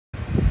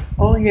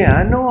Oh yeah,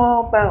 I know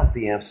all about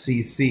the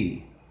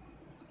FCC.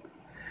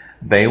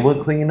 They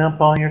will clean up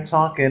all your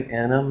talking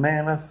in a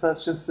manner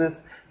such as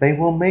this. They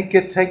will make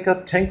you take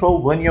a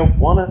tinkle when you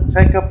wanna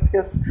take a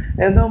piss.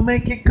 And they'll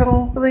make you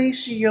go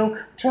fellatio,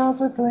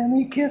 trouser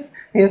plenty kiss.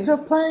 It's a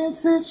plain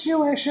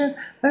situation.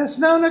 There's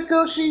no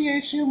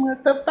negotiation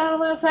with the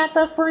fellas at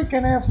the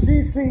freaking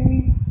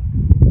FCC.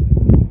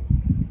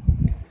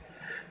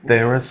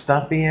 They're as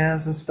stuffy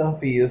as the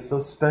stuffiest, so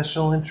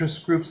special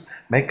interest groups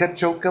make a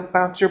joke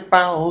about your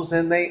bowels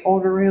and they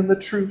order in the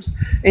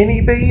troops. Any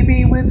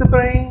baby with a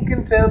brain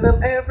can tell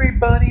them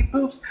everybody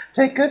poops.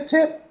 Take a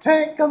tip,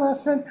 take a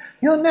lesson.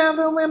 You'll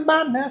never win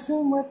by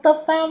messing with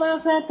the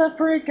fellas at the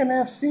freaking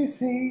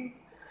FCC.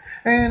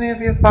 And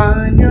if you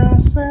find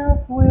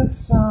yourself with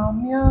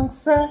some young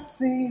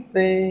sexy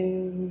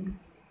thing,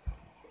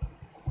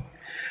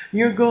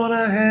 you're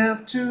gonna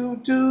have to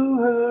do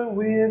her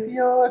with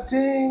your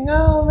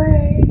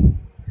ding-a-ling.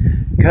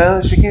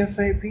 'Cause you can't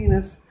say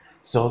penis,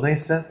 so they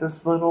sent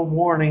this little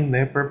warning.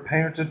 They're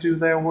prepared to do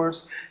their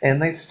worst,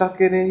 and they stuck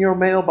it in your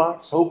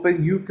mailbox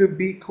hoping you could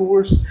be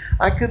coerced.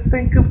 I could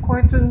think of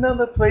quite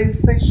another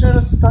place they should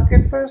have stuck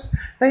it first.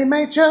 They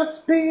may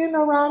just be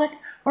neurotic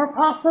or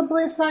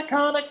possibly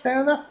psychotic.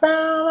 They're the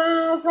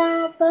fellas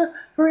at the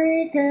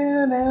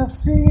freaking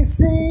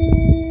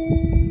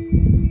FCC.